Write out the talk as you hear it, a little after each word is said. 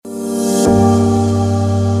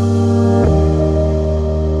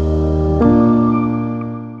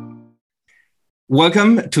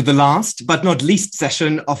Welcome to the last but not least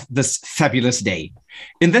session of this fabulous day.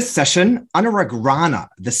 In this session, Anurag Rana,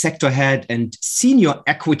 the sector head and senior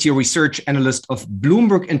equity research analyst of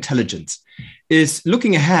Bloomberg Intelligence, is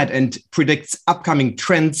looking ahead and predicts upcoming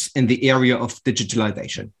trends in the area of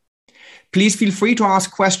digitalization. Please feel free to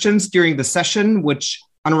ask questions during the session, which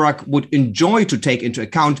Anurag would enjoy to take into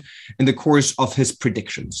account in the course of his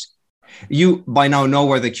predictions. You by now know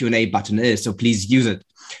where the Q&A button is, so please use it.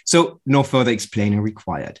 So no further explaining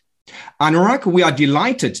required. Anurag, we are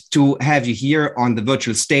delighted to have you here on the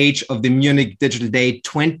virtual stage of the Munich Digital Day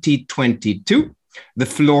 2022. The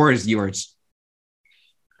floor is yours.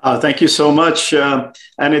 Thank you so much.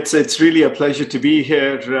 And it's really a pleasure to be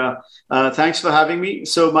here. Thanks for having me.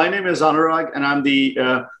 So my name is Anurag, and I'm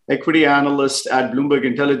the equity analyst at Bloomberg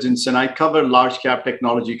Intelligence, and I cover large cap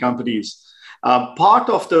technology companies. Part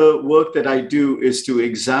of the work that I do is to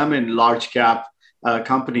examine large cap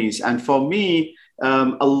companies. And for me,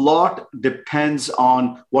 a lot depends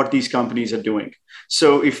on what these companies are doing.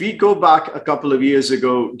 So if we go back a couple of years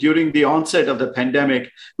ago, during the onset of the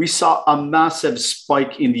pandemic, we saw a massive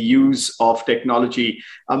spike in the use of technology,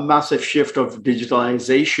 a massive shift of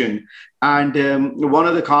digitalization. And one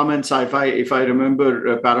of the comments, if I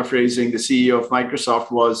remember paraphrasing the CEO of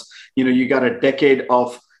Microsoft, was, you got a decade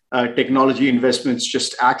of technology investments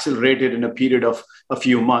just accelerated in a period of a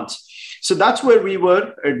few months. So that's where we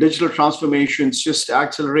were. Digital transformations just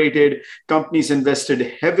accelerated. Companies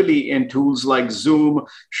invested heavily in tools like Zoom,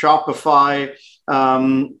 Shopify,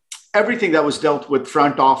 everything that was dealt with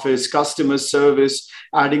front office, customer service,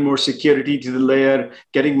 adding more security to the layer,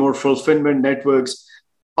 getting more fulfillment networks.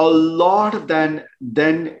 A lot of then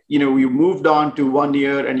we moved on to 1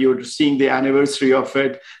 year, and you're seeing the anniversary of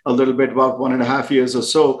it a little bit, about 1.5 years or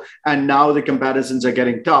so. And now the comparisons are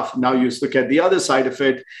getting tough. Now you look at the other side of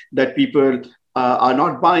it, that people are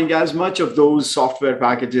not buying as much of those software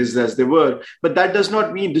packages as they were. But that does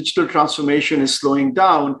not mean digital transformation is slowing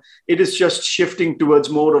down. It is just shifting towards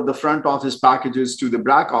more of the front office packages to the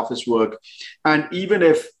back office work. And even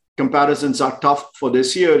if comparisons are tough for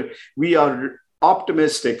this year, we are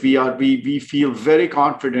optimistic. We feel very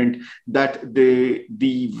confident that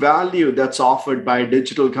the value that's offered by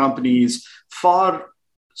digital companies far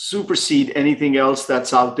supersede anything else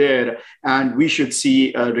that's out there, and we should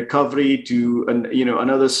see a recovery to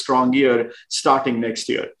another strong year starting next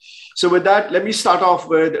year. So with that, let me start off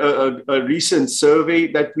with a recent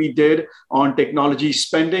survey that we did on technology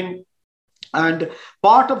spending. And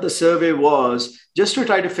part of the survey was just to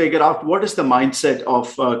try to figure out what is the mindset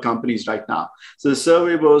of companies right now. So the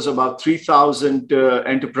survey was about 3,000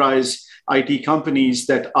 enterprise IT companies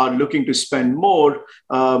that are looking to spend more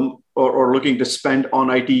or looking to spend on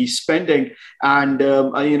IT spending. And,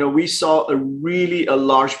 we saw a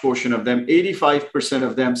large portion of them, 85%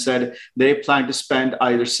 of them said they plan to spend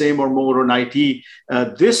either same or more on IT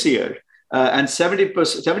this year. And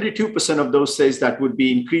 72% of those says that would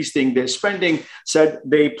be increasing their spending, said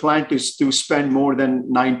they plan to spend more than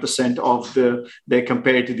 9% of they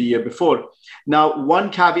compared to the year before. Now,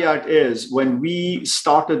 one caveat is when we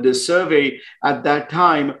started this survey at that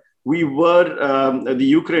time, the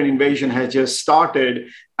Ukraine invasion had just started,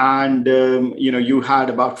 and you had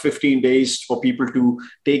about 15 days for people to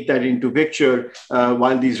take that into picture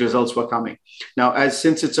while these results were coming. Now,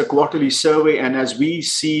 since it's a quarterly survey, and as we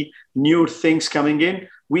see new things coming in,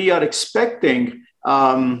 we are expecting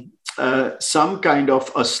some kind of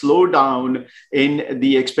a slowdown in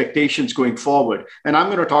the expectations going forward. And I'm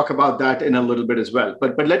going to talk about that in a little bit as well.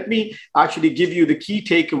 But let me actually give you the key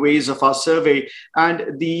takeaways of our survey.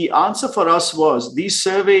 And the answer for us was these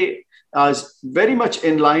survey is very much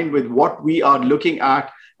in line with what we are looking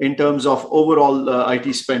at in terms of overall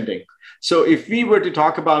IT spending. So if we were to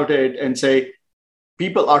talk about it and say,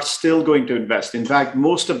 people are still going to invest. In fact,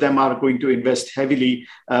 most of them are going to invest heavily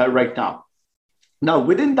right now. Now,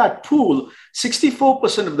 within that pool,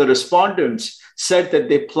 64% of the respondents said that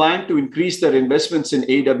they plan to increase their investments in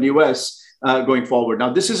AWS going forward.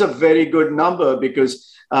 Now, this is a very good number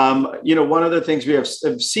because, one of the things we have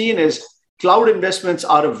seen is cloud investments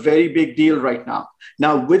are a very big deal right now.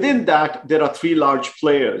 Now, within that, there are three large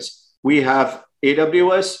players. We have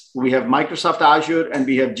AWS, we have Microsoft Azure, and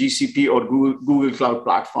we have GCP or Google Cloud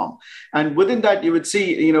Platform. And within that, you would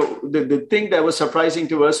see, the thing that was surprising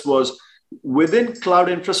to us was within cloud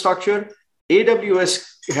infrastructure,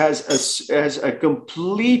 AWS has a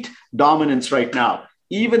complete dominance right now.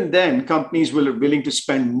 even then, companies will be willing to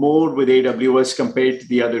spend more with AWS compared to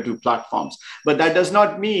the other two platforms. But that does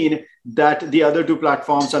not mean that the other two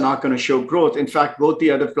platforms are not going to show growth. In fact, both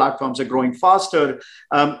the other platforms are growing faster.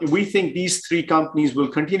 We think these three companies will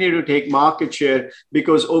continue to take market share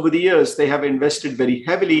because over the years, they have invested very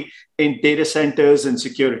heavily in data centers and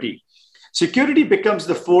security. Security becomes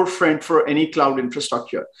the forefront for any cloud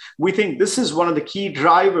infrastructure. We think this is one of the key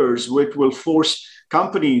drivers which will force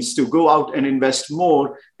companies to go out and invest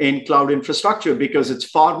more in cloud infrastructure because it's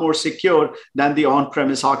far more secure than the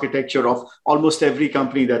on-premise architecture of almost every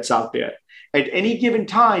company that's out there. At any given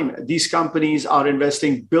time, these companies are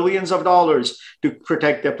investing billions of dollars to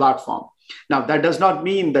protect their platform. Now, that does not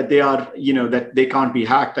mean that they are, that they can't be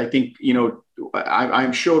hacked. I think,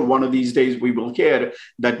 I'm sure one of these days we will hear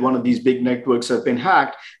that one of these big networks have been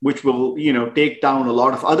hacked, which will, take down a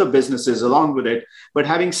lot of other businesses along with it. But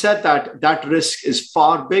having said that, that risk is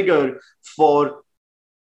far bigger for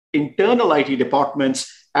internal IT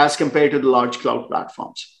departments as compared to the large cloud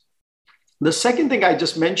platforms. The second thing I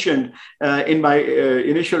just mentioned in my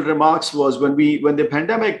initial remarks was when the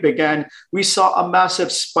pandemic began, we saw a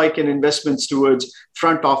massive spike in investments towards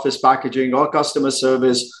front office packaging or customer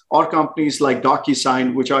service or companies like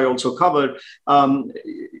DocuSign, which I also covered.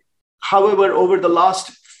 However, over the last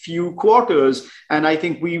few quarters, and I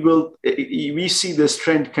think we see this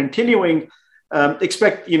trend continuing. Let's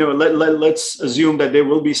assume that there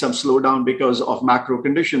will be some slowdown because of macro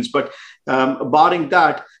conditions, but barring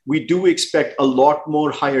that, we do expect a lot more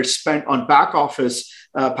higher spend on back office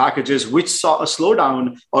packages, which saw a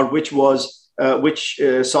slowdown or which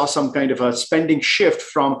saw some kind of a spending shift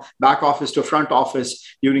from back office to front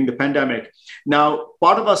office during the pandemic. Now,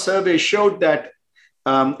 part of our survey showed that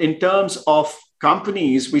in terms of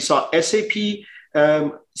companies, we saw SAP.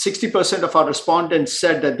 60% of our respondents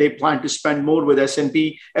said that they plan to spend more with SAP,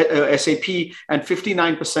 and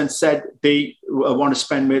 59% said they want to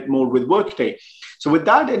spend more with Workday. So with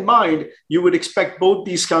that in mind, you would expect both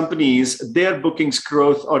these companies, their bookings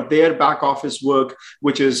growth or their back office work,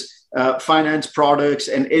 which is finance products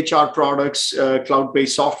and HR products,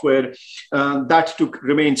 cloud-based software, that to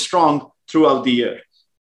remain strong throughout the year.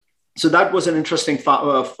 So that was an interesting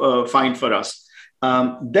find for us.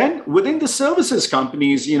 Then within the services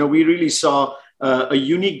companies, we really saw a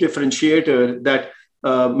unique differentiator that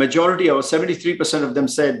majority of 73% of them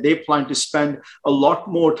said they plan to spend a lot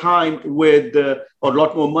more time with or a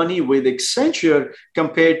lot more money with Accenture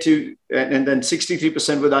compared to, and then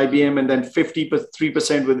 63% with IBM, and then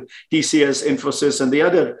 53% with TCS, Infosys, and the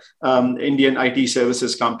other Indian IT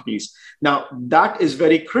services companies. Now, that is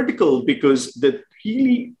very critical because the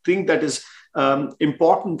really thing that is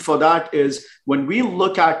important for that is when we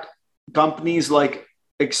look at companies like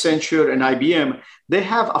Accenture and IBM, they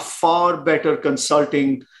have a far better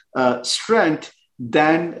consulting strength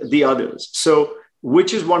than the others. So,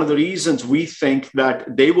 which is one of the reasons we think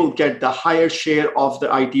that they will get the higher share of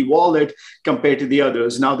the IT wallet compared to the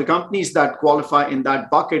others. Now, the companies that qualify in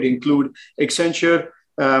that bucket include Accenture,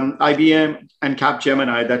 IBM, and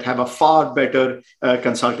Capgemini that have a far better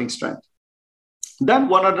consulting strength.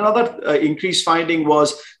 Then another increased finding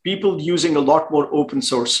was people using a lot more open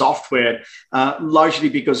source software, largely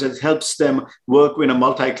because it helps them work in a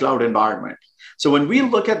multi-cloud environment. So when we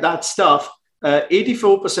look at that stuff,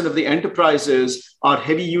 84% of the enterprises are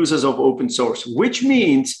heavy users of open source, which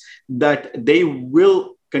means that they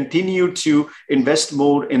will continue to invest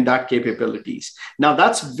more in that capabilities. Now,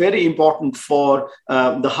 that's very important for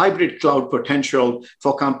the hybrid cloud potential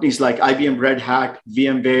for companies like IBM Red Hat,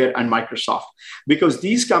 VMware, and Microsoft, because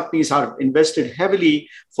these companies have invested heavily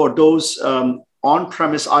for those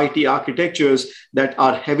on-premise IT architectures that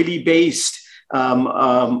are heavily based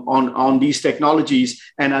on these technologies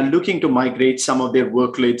and are looking to migrate some of their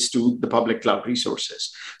workloads to the public cloud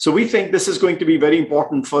resources. So we think this is going to be very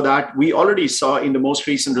important for that. We already saw in the most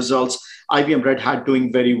recent results, IBM Red Hat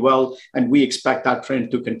doing very well, and we expect that trend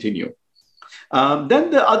to continue.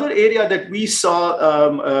 Then the other area that we saw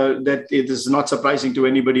that it is not surprising to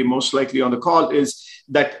anybody most likely on the call is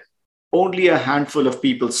that only a handful of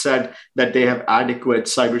people said that they have adequate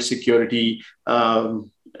cybersecurity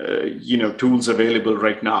tools available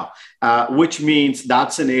right now, which means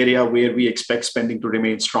that's an area where we expect spending to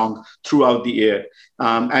remain strong throughout the year.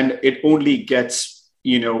 And it only gets,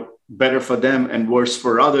 better for them and worse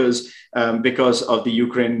for others because of the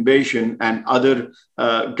Ukraine invasion and other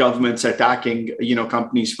governments attacking,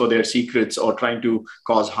 companies for their secrets or trying to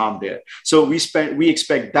cause harm there. So we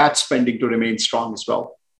expect that spending to remain strong as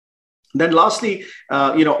well. Then lastly,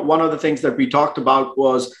 one of the things that we talked about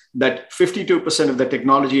was that 52% of the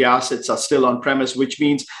technology assets are still on premise, which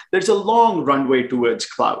means there's a long runway towards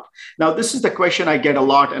cloud. Now, this is the question I get a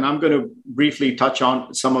lot, and I'm going to briefly touch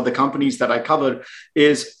on some of the companies that I cover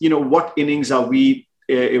is, what innings are we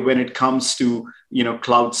when it comes to,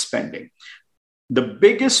 cloud spending? The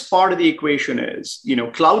biggest part of the equation is,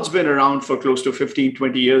 cloud's been around for close to 15,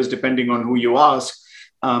 20 years, depending on who you ask.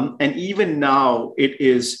 And even now, it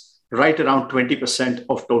is right around 20%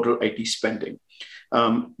 of total IT spending.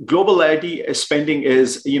 Global IT spending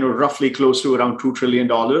is, roughly close to around $2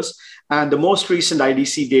 trillion. And the most recent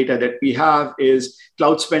IDC data that we have is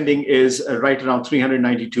cloud spending is right around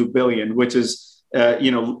 392 billion, which is,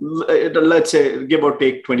 let's say, give or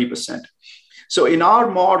take 20%. So in our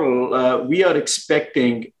model, we are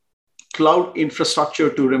expecting cloud infrastructure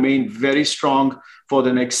to remain very strong for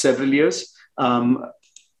the next several years.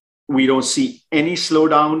 We don't see any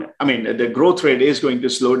slowdown. I mean, the growth rate is going to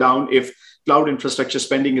slow down. If cloud infrastructure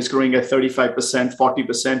spending is growing at 35%,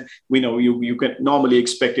 40%, we know you can normally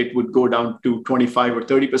expect it would go down to 25 or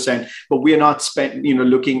 30%, but we are not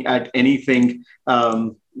looking at anything,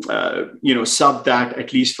 sub that,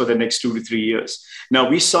 at least for the next 2 to 3 years. Now,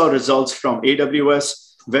 we saw results from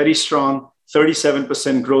AWS, very strong,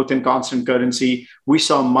 37% growth in constant currency. We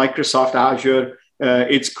saw Microsoft Azure,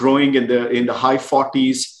 it's growing in the high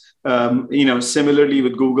 40s. Similarly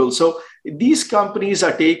with Google. So these companies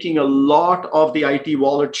are taking a lot of the IT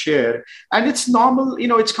wallet share, and it's normal,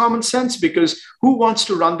 it's common sense, because who wants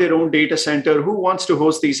to run their own data center? Who wants to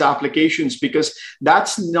host these applications? Because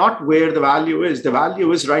that's not where the value is. The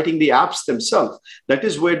value is writing the apps themselves. That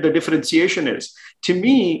is where the differentiation is. To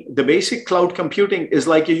me, the basic cloud computing is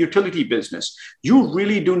like a utility business. You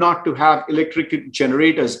really do not to have electric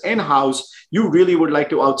generators in-house. You really would like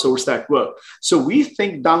to outsource that work. So we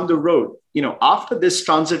think down the road, after this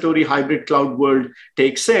transitory hybrid cloud world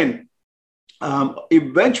takes in,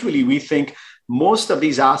 eventually we think most of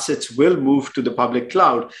these assets will move to the public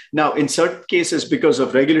cloud. Now, in certain cases, because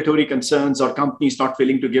of regulatory concerns or companies not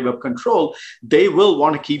willing to give up control, they will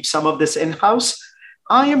want to keep some of this in-house.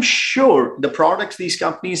 I am sure the products these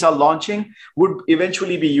companies are launching would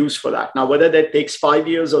eventually be used for that. Now, whether that takes 5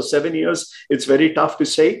 years or 7 years, it's very tough to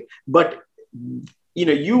say. But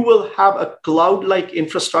you will have a cloud-like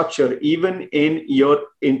infrastructure even in your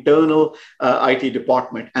internal IT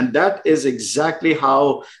department. And that is exactly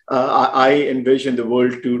how I envision the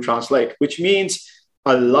world to translate, which means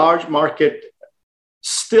a large market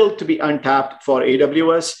still to be untapped for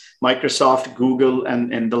AWS, Microsoft, Google,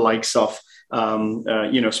 and the likes of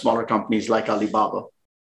smaller companies like Alibaba.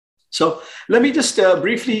 So let me just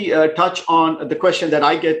briefly touch on the question that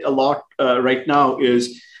I get a lot right now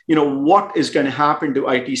is, what is going to happen to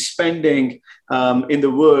IT spending in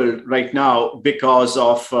the world right now because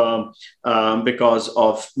of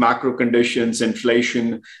macro conditions,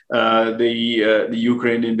 inflation, the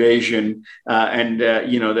Ukraine invasion, and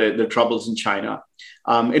the troubles in China.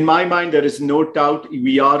 In my mind, there is no doubt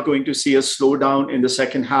we are going to see a slowdown in the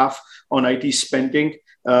second half on IT spending.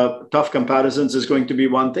 Tough comparisons is going to be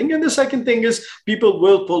one thing. And the second thing is people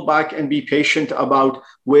will pull back and be patient about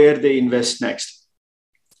where they invest next.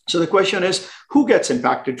 So the question is, who gets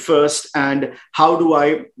impacted first, and how do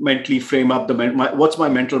I mentally frame up what's my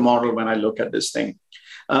mental model when I look at this thing?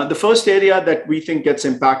 The first area that we think gets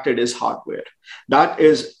impacted is hardware. That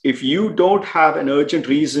is, if you don't have an urgent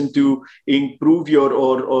reason to improve your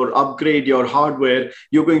or upgrade your hardware,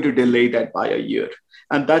 you're going to delay that by a year.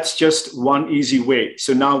 And that's just one easy way.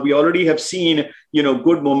 So now we already have seen,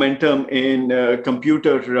 good momentum in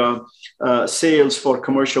computer sales for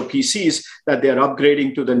commercial PCs, that they're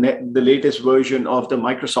upgrading to the latest version of the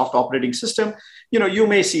Microsoft operating system. You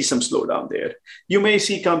may see some slowdown there. You may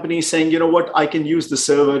see companies saying, I can use the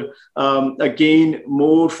server again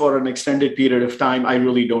more for an extended period of time. I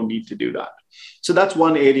really don't need to do that. So that's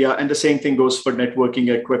one area. And the same thing goes for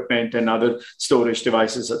networking equipment and other storage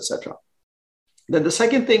devices, etc. Then the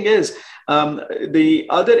second thing is the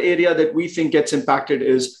other area that we think gets impacted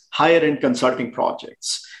is higher end consulting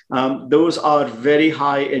projects. Those are very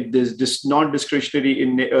high and non-discretionary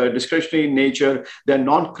in nature. They're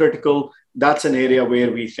non-critical. That's an area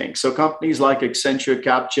where we think. So companies like Accenture,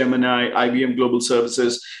 Capgemini, IBM Global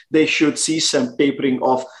Services, they should see some tapering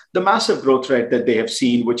of the massive growth rate that they have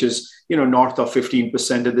seen, which is north of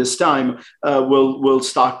 15% at this time, will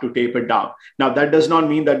start to taper down. Now, that does not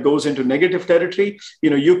mean that goes into negative territory.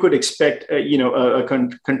 You could expect a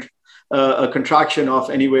contraction of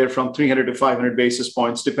anywhere from 300 to 500 basis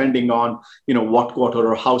points, depending on what quarter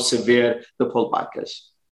or how severe the pullback is.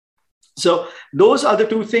 So those are the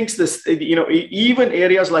two things. This, even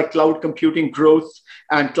areas like cloud computing growth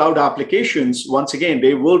and cloud applications, once again,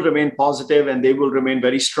 they will remain positive and they will remain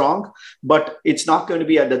very strong, but it's not going to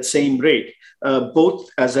be at that same rate. Both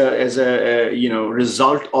as a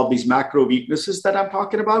result of these macro weaknesses that I'm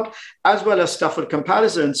talking about, as well as tougher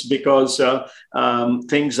comparisons because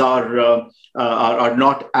things are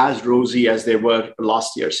not as rosy as they were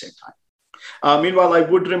last year same time. Meanwhile, I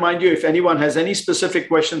would remind you, if anyone has any specific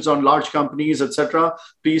questions on large companies, etc.,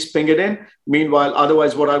 please ping it in. Meanwhile,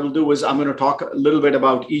 otherwise, what I will do is I'm going to talk a little bit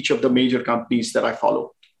about each of the major companies that I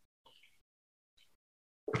follow.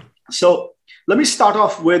 So let me start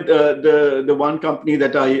off with the one company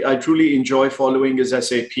that I truly enjoy following is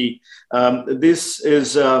SAP. This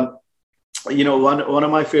is one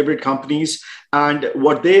of my favorite companies. And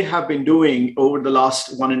what they have been doing over the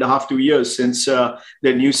last 1.5 to 2 years since the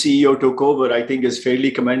new CEO took over, I think is fairly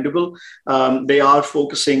commendable. They are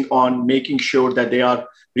focusing on making sure that they are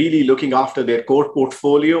really looking after their core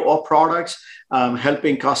portfolio of products,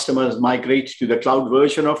 helping customers migrate to the cloud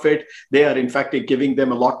version of it. They are, in fact, giving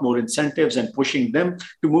them a lot more incentives and pushing them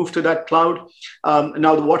to move to that cloud.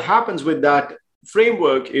 Now, what happens with that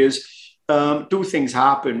framework is two things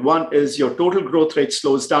happen. One is your total growth rate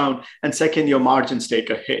slows down, and second, your margins take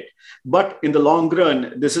a hit. But in the long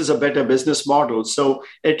run, this is a better business model. So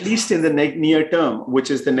at least in the near term, which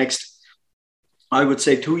is the next, I would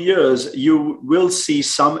say, 2 years, you will see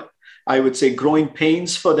some, I would say, growing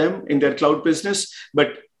pains for them in their cloud business.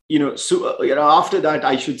 But after that,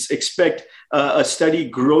 I should expect a steady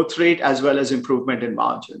growth rate as well as improvement in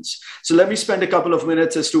margins. So let me spend a couple of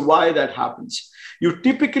minutes as to why that happens. You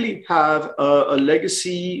typically have a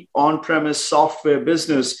legacy on-premise software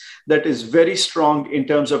business that is very strong in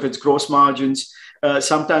terms of its gross margins.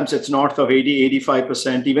 Sometimes it's north of 80,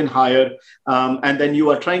 85%, even higher. And then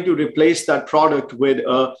you are trying to replace that product with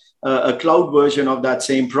a cloud version of that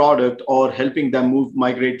same product or helping them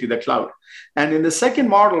migrate to the cloud. And in the second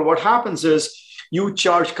model, what happens is you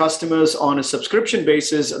charge customers on a subscription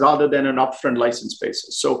basis rather than an upfront license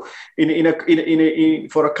basis. So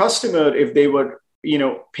for a customer, if they were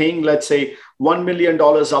paying, let's say, $1 million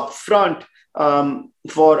upfront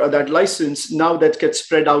for that license, now that gets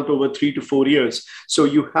spread out over 3 to 4 years. So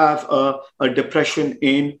you have a depression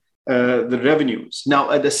in the revenues.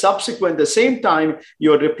 Now, at the same time,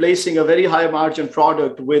 you're replacing a very high margin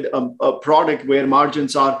product with a product where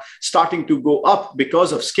margins are starting to go up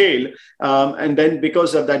because of scale. And then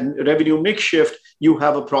because of that revenue mix shift, you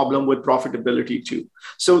have a problem with profitability too.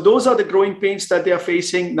 So those are the growing pains that they are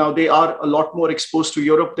facing. Now, they are a lot more exposed to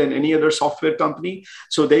Europe than any other software company.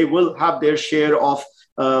 So they will have their share of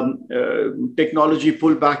technology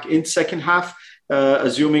pullback in second half.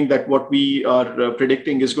 Assuming that what we are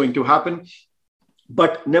predicting is going to happen.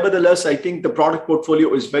 But nevertheless, I think the product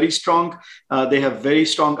portfolio is very strong. They have very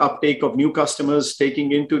strong uptake of new customers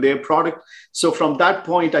taking into their product. So from that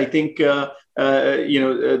point, I think a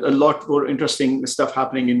lot more interesting stuff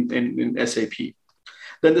happening in SAP.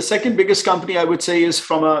 Then the second biggest company I would say is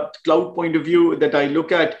from a cloud point of view that I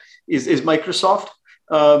look at is Microsoft.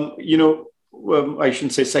 Well, I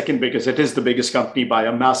shouldn't say second biggest. It is the biggest company by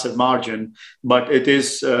a massive margin, but it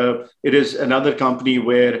is another company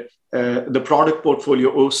where the product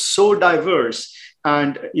portfolio is so diverse.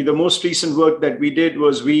 And the most recent work that we did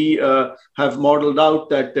was we have modeled out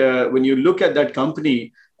that when you look at that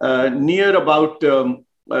company, near about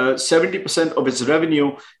 70% of its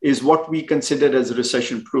revenue is what we consider as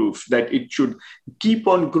recession proof, that it should keep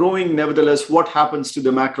on growing. Nevertheless, what happens to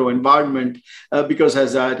the macro environment, because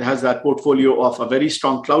it has that portfolio of a very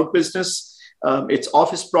strong cloud business, its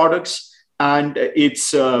office products, and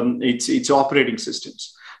its operating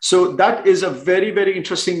systems. So that is a very, very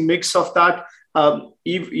interesting mix of that.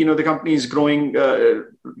 The company is growing a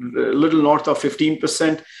little north of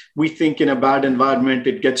 15%. We think in a bad environment,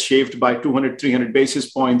 it gets shaved by 200, 300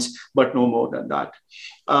 basis points, but no more than that.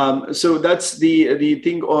 So that's the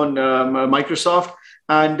thing on Microsoft.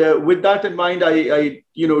 And with that in mind, I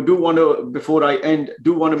do want to, before I end,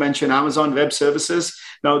 do want to mention Amazon Web Services.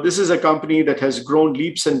 Now, this is a company that has grown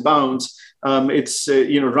leaps and bounds. Its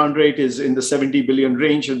run rate is in the 70 billion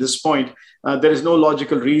range at this point. There is no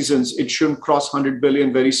logical reasons it shouldn't cross 100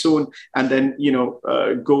 billion very soon, and then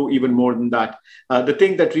go even more than that. The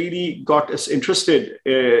thing that really got us interested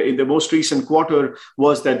in the most recent quarter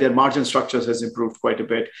was that their margin structures has improved quite a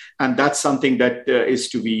bit, and that's something that is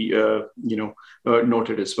to be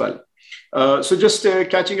noted as well. So just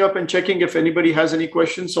catching up and checking if anybody has any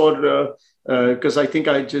questions, or because I think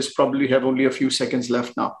I just probably have only a few seconds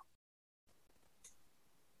left now.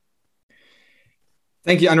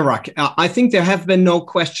 Thank you, Anurag. I think there have been no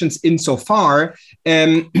questions insofar,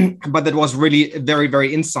 but that was really very,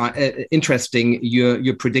 very interesting,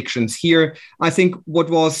 your predictions here. I think what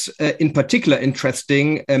was in particular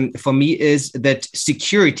interesting for me is that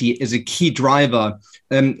security is a key driver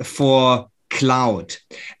for cloud,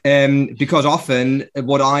 because often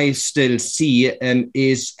what I still see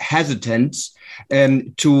is hesitance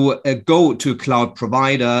to go to a cloud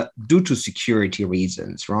provider due to security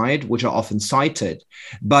reasons, right, which are often cited.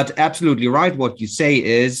 But absolutely right, what you say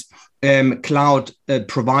is cloud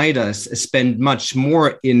providers spend much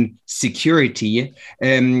more in security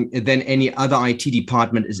than any other IT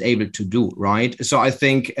department is able to do, right? So I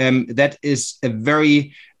think that is a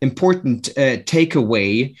very important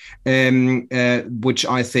takeaway, which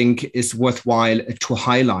I think is worthwhile to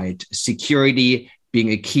highlight. Security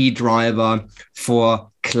being a key driver for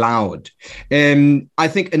cloud. I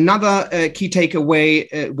think another key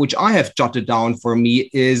takeaway, which I have jotted down for me,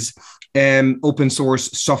 is open source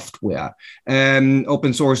software.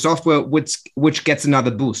 Open source software, which gets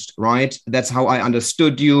another boost, right? That's how I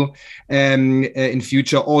understood you. In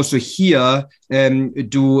future, also here,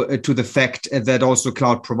 due to the fact that also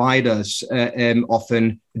cloud providers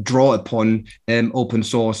often draw upon open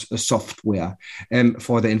source software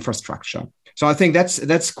for the infrastructure. So I think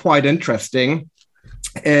that's quite interesting.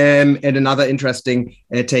 And another interesting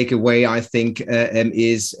takeaway, I think,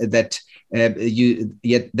 is that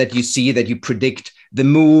you predict the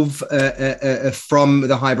move from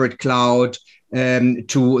the hybrid cloud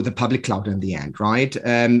to the public cloud in the end, right?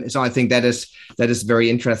 So I think that is very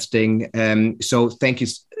interesting. So thank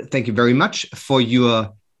you very much for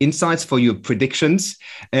your insights, for your predictions,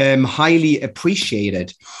 highly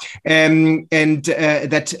appreciated. And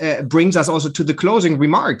that brings us also to the closing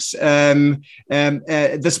remarks.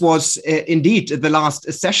 This was indeed the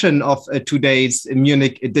last session of today's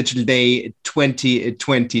Munich Digital Day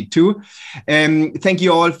 2022. Thank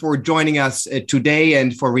you all for joining us today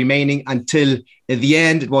and for remaining until the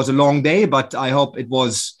end. It was a long day, but I hope it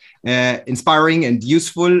was inspiring and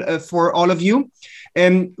useful for all of you.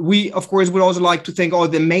 We, of course, would also like to thank all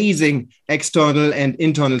the amazing external and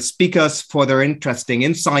internal speakers for their interesting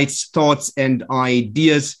insights, thoughts, and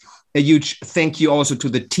ideas. A huge thank you also to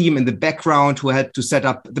the team in the background who had to set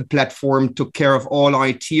up the platform, took care of all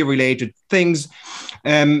IT-related things.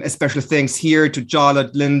 Special thanks here to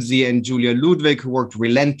Charlotte, Lindsay, and Julia Ludwig, who worked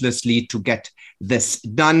relentlessly to get this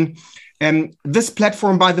done. This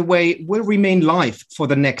platform, by the way, will remain live for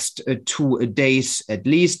the next 2 days at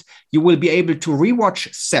least. You will be able to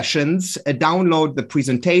rewatch sessions, download the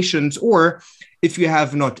presentations, or if you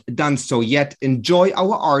have not done so yet, enjoy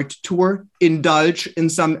our art tour, indulge in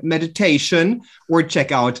some meditation, or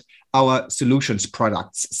check out our solutions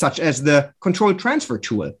products, such as the control transfer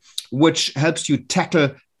tool, which helps you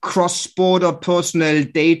tackle cross-border personal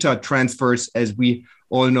data transfers. As we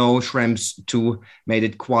all know, Schrems 2 made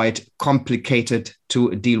it quite complicated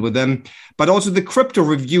to deal with them. But also the crypto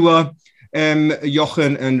reviewer,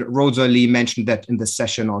 Jochen and Rosalie mentioned that in the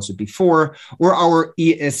session also before, or our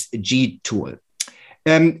ESG tool.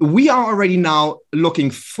 We are already now looking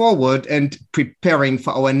forward and preparing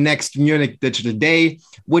for our next Munich Digital Day,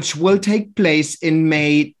 which will take place in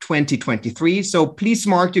May 2023. So please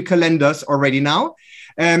mark your calendars already now.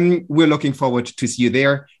 We're looking forward to see you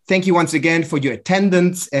there. Thank you once again for your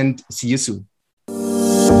attendance and see you soon.